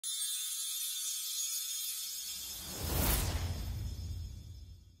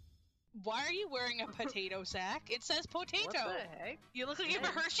Why are you wearing a potato sack? It says potato. What the heck? You look like you have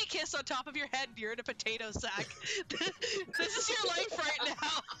a Hershey kiss on top of your head and you're in a potato sack. This is your life right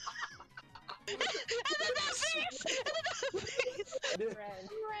now. And then that face! And then that face!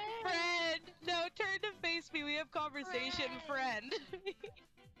 Friend! No, turn to face me. We have conversation, friend.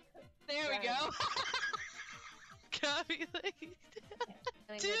 There we go. Copy, like...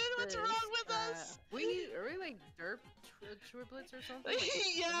 Dude, what's wrong with us? Are we like derp triplets or something? Like,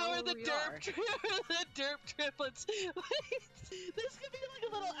 yeah, we're the derp triplets. Wait, this could be like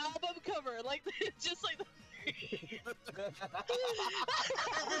a little album cover, like just like the.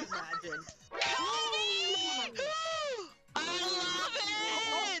 Imagine. I love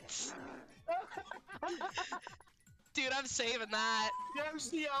it! Dude, I'm saving that. There's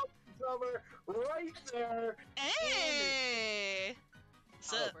the album cover right there. Hey!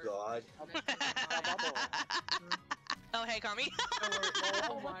 Oh God. Oh hey, Kami.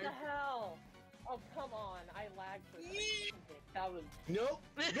 Oh, what the hell? Oh come on, I lagged for that. That was Nope.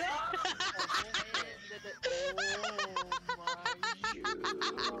 No.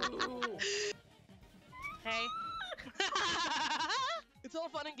 Hey. It's all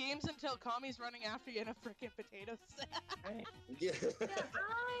fun and games until Kami's running after you in a frickin' potato sack. Yeah. I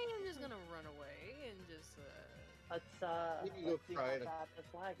am just gonna run away and just let's You can go let's see try how it. bad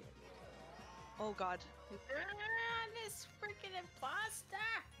this lag is. Oh God. this freaking imposter!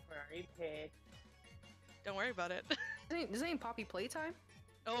 Where are you, Paige? Don't worry about it. This ain't Poppy playtime.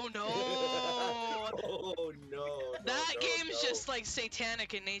 Oh no. Oh no. That game's just like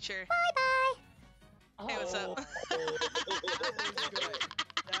satanic in nature. Oh. Hey, what's up?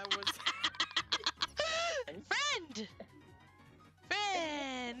 That was Friend!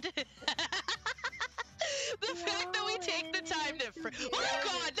 Friend! The fact that we take the time to oh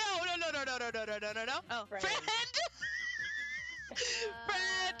God, no. Oh, Friend.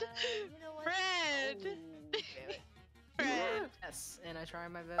 Friend! You know what? Friend! Oh. Friend! yes, and I try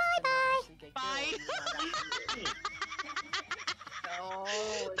my best to not actually get Bye! killed. No,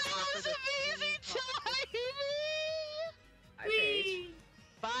 it's That not for was the amazing timing! Hi, Paige.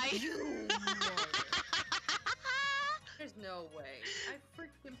 Bye! There's no way. I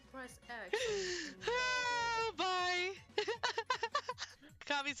freaking press X. Oh, bye!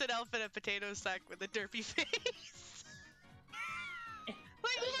 Kami's an elf in a potato sack with a derpy face.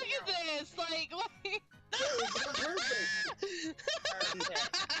 Like, look at this! Like,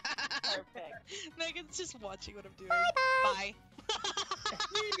 Perfect. Megan's just watching what I'm doing. Bye.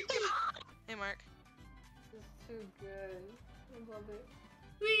 Hey, Mark. This is too good. I love it.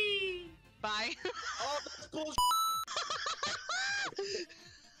 Whee! Bye. Oh, that's bullshit.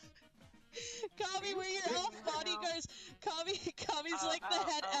 Kami, we're your elf bodyguards. Kami's like the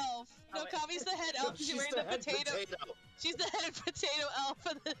head elf. No, Kami's the head elf. She's wearing the potato. She's the head potato elf,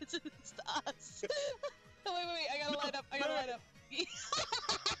 and then it's us. Oh, wait, I gotta light up.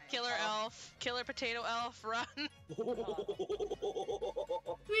 Killer elf. Killer potato elf, run.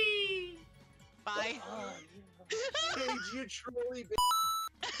 Whee! Bye. Paige, you truly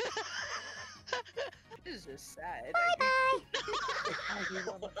This is just sad.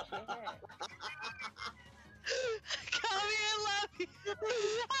 Kami, I love you.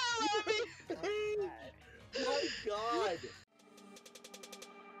 I love you. My God.